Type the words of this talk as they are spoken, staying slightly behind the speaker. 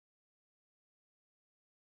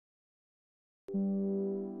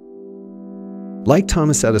Like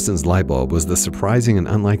Thomas Edison's light bulb was the surprising and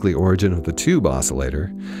unlikely origin of the tube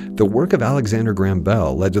oscillator, the work of Alexander Graham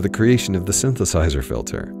Bell led to the creation of the synthesizer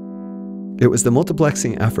filter. It was the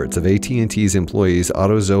multiplexing efforts of AT&T's employees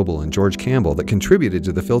Otto Zobel and George Campbell that contributed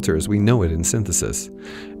to the filter as we know it in synthesis,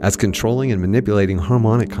 as controlling and manipulating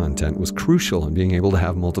harmonic content was crucial in being able to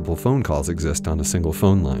have multiple phone calls exist on a single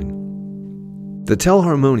phone line. The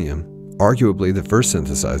telharmonium, arguably the first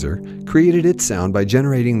synthesizer, created its sound by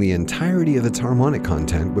generating the entirety of its harmonic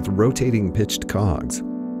content with rotating pitched cogs.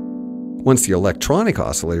 Once the electronic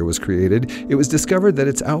oscillator was created, it was discovered that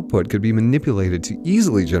its output could be manipulated to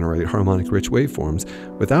easily generate harmonic-rich waveforms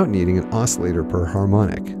without needing an oscillator per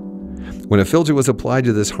harmonic. When a filter was applied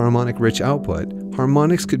to this harmonic-rich output,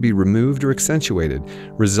 harmonics could be removed or accentuated,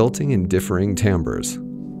 resulting in differing timbres.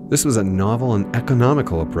 This was a novel and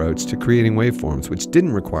economical approach to creating waveforms which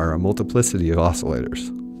didn't require a multiplicity of oscillators.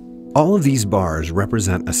 All of these bars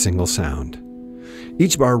represent a single sound.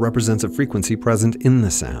 Each bar represents a frequency present in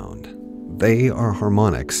the sound. They are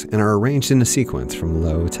harmonics and are arranged in a sequence from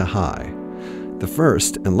low to high. The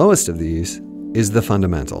first and lowest of these is the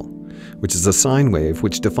fundamental, which is a sine wave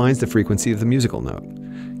which defines the frequency of the musical note.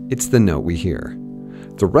 It's the note we hear.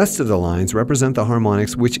 The rest of the lines represent the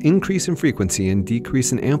harmonics which increase in frequency and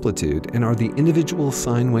decrease in amplitude and are the individual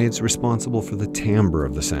sine waves responsible for the timbre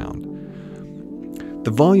of the sound.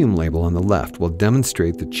 The volume label on the left will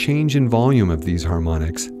demonstrate the change in volume of these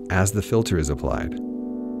harmonics as the filter is applied.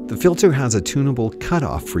 The filter has a tunable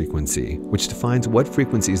cutoff frequency, which defines what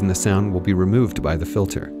frequencies in the sound will be removed by the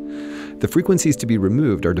filter. The frequencies to be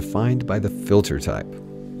removed are defined by the filter type.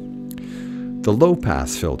 The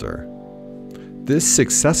low-pass filter. This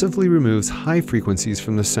successively removes high frequencies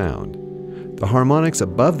from the sound. The harmonics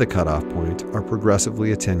above the cutoff point are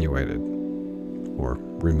progressively attenuated, or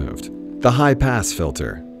removed. The high-pass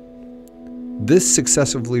filter. This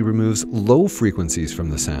successively removes low frequencies from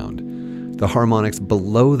the sound. The harmonics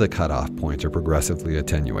below the cutoff point are progressively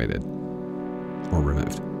attenuated, or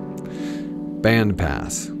removed. Band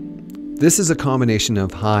pass. This is a combination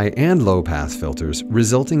of high and low pass filters,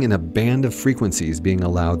 resulting in a band of frequencies being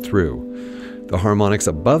allowed through. The harmonics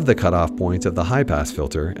above the cutoff point of the high pass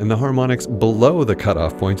filter and the harmonics below the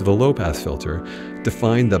cutoff point of the low pass filter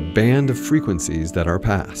define the band of frequencies that are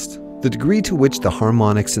passed. The degree to which the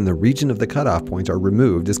harmonics in the region of the cutoff point are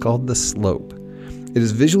removed is called the slope. It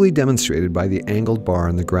is visually demonstrated by the angled bar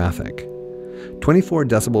in the graphic. 24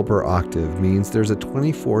 decibel per octave means there's a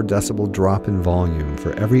 24 decibel drop in volume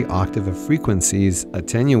for every octave of frequencies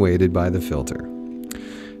attenuated by the filter.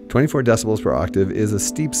 24 decibels per octave is a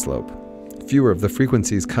steep slope. Fewer of the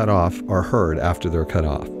frequencies cut off are heard after they're cut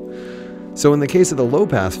off. So in the case of the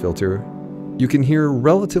low-pass filter, you can hear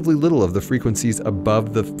relatively little of the frequencies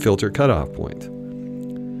above the filter cutoff point.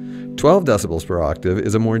 12 decibels per octave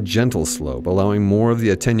is a more gentle slope, allowing more of the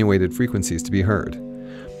attenuated frequencies to be heard.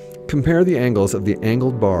 Compare the angles of the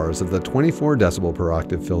angled bars of the 24 decibel per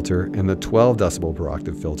octave filter and the 12 decibel per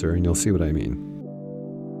octave filter, and you'll see what I mean.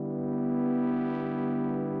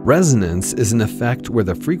 Resonance is an effect where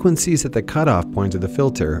the frequencies at the cutoff point of the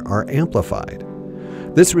filter are amplified.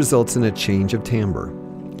 This results in a change of timbre.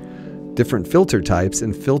 Different filter types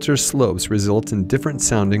and filter slopes result in different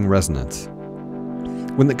sounding resonance.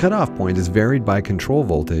 When the cutoff point is varied by control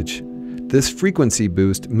voltage, this frequency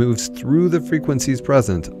boost moves through the frequencies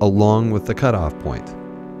present along with the cutoff point.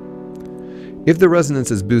 If the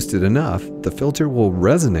resonance is boosted enough, the filter will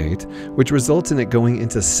resonate, which results in it going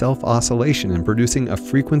into self-oscillation and producing a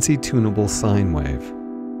frequency-tunable sine wave.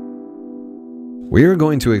 We are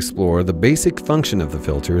going to explore the basic function of the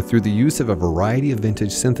filter through the use of a variety of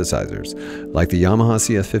vintage synthesizers, like the Yamaha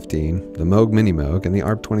CS15, the Moog Mini Moog, and the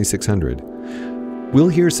ARP 2600. We'll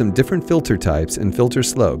hear some different filter types and filter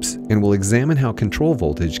slopes, and we'll examine how control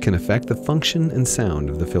voltage can affect the function and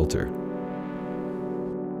sound of the filter.